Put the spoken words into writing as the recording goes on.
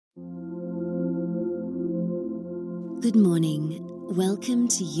Good morning. Welcome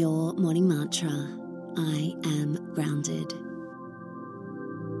to your morning mantra. I am grounded.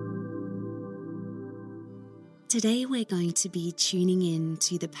 Today we're going to be tuning in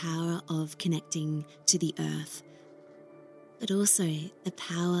to the power of connecting to the earth, but also the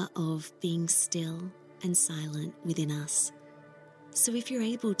power of being still and silent within us. So if you're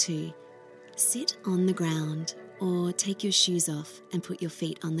able to, sit on the ground or take your shoes off and put your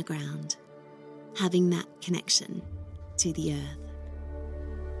feet on the ground, having that connection to the earth.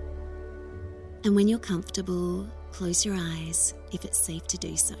 And when you're comfortable, close your eyes if it's safe to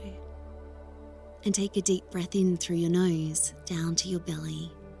do so. And take a deep breath in through your nose, down to your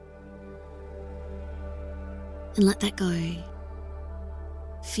belly. And let that go.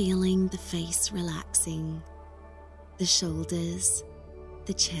 Feeling the face relaxing, the shoulders,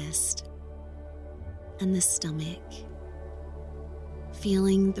 the chest, and the stomach.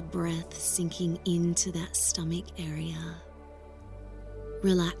 Feeling the breath sinking into that stomach area,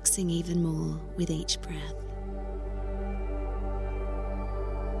 relaxing even more with each breath.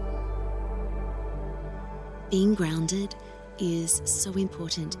 Being grounded is so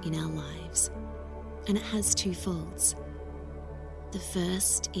important in our lives, and it has two folds. The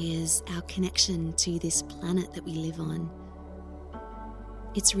first is our connection to this planet that we live on.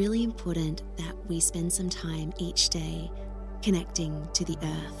 It's really important that we spend some time each day connecting to the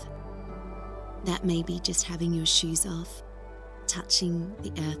earth. That may be just having your shoes off, touching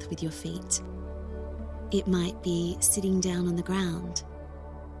the earth with your feet. It might be sitting down on the ground.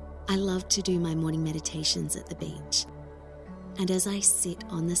 I love to do my morning meditations at the beach. And as I sit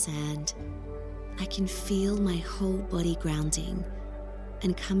on the sand, I can feel my whole body grounding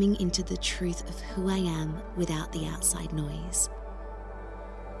and coming into the truth of who I am without the outside noise.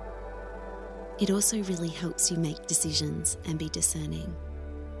 It also really helps you make decisions and be discerning.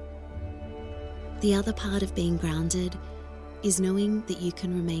 The other part of being grounded is knowing that you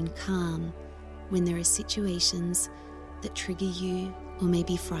can remain calm when there are situations that trigger you or may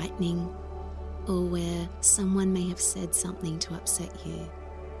be frightening, or where someone may have said something to upset you.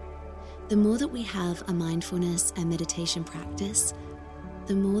 The more that we have a mindfulness and meditation practice,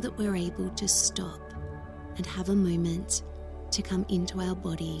 the more that we're able to stop and have a moment to come into our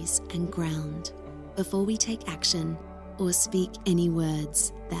bodies and ground before we take action or speak any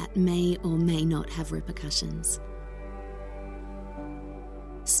words that may or may not have repercussions.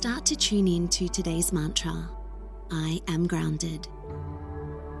 Start to tune in to today's mantra, I am grounded.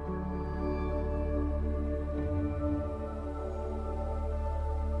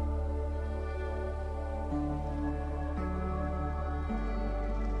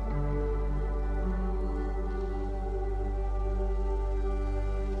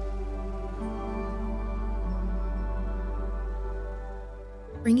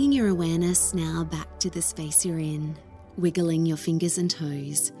 Bringing your awareness now back to the space you're in, wiggling your fingers and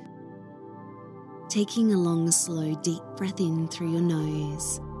toes. Taking a long, slow, deep breath in through your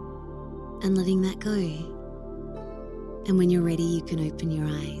nose and letting that go. And when you're ready, you can open your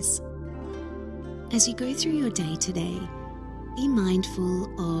eyes. As you go through your day today, be mindful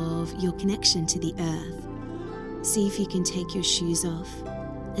of your connection to the earth. See if you can take your shoes off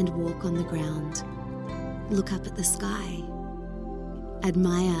and walk on the ground. Look up at the sky.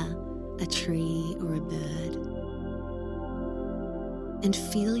 Admire a tree or a bird. And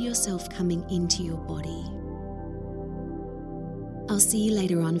feel yourself coming into your body. I'll see you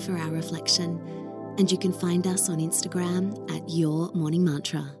later on for our reflection, and you can find us on Instagram at Your Morning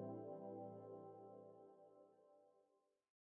Mantra.